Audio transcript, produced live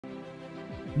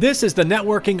This is the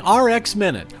Networking RX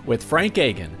Minute with Frank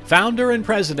Agan, founder and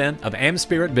president of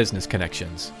AmSpirit Business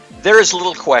Connections. There is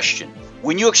little question.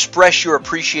 When you express your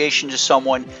appreciation to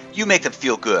someone, you make them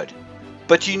feel good.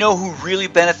 But do you know who really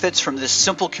benefits from this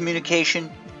simple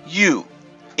communication? You.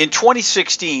 In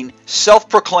 2016,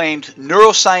 self-proclaimed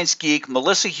neuroscience geek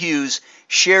Melissa Hughes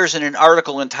shares in an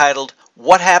article entitled,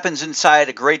 "What Happens Inside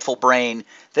a Grateful Brain?"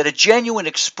 that a genuine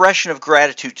expression of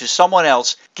gratitude to someone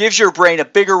else gives your brain a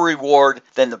bigger reward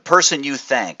than the person you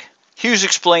thank. Hughes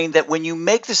explained that when you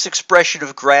make this expression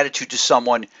of gratitude to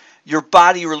someone, your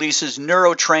body releases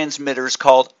neurotransmitters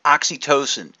called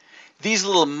oxytocin. These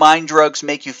little mind drugs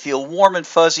make you feel warm and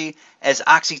fuzzy, as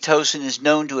oxytocin is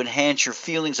known to enhance your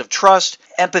feelings of trust,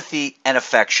 empathy, and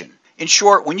affection. In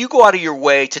short, when you go out of your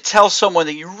way to tell someone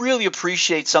that you really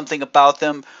appreciate something about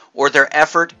them or their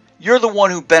effort, you're the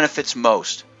one who benefits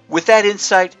most. With that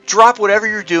insight, drop whatever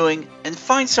you're doing and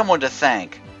find someone to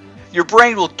thank. Your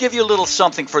brain will give you a little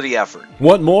something for the effort.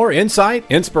 Want more insight,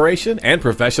 inspiration, and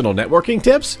professional networking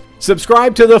tips?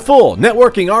 Subscribe to the full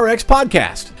Networking RX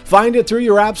podcast. Find it through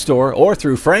your app store or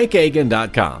through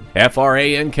frankagan.com.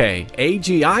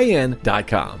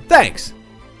 FRANKAGIN.com. Thanks.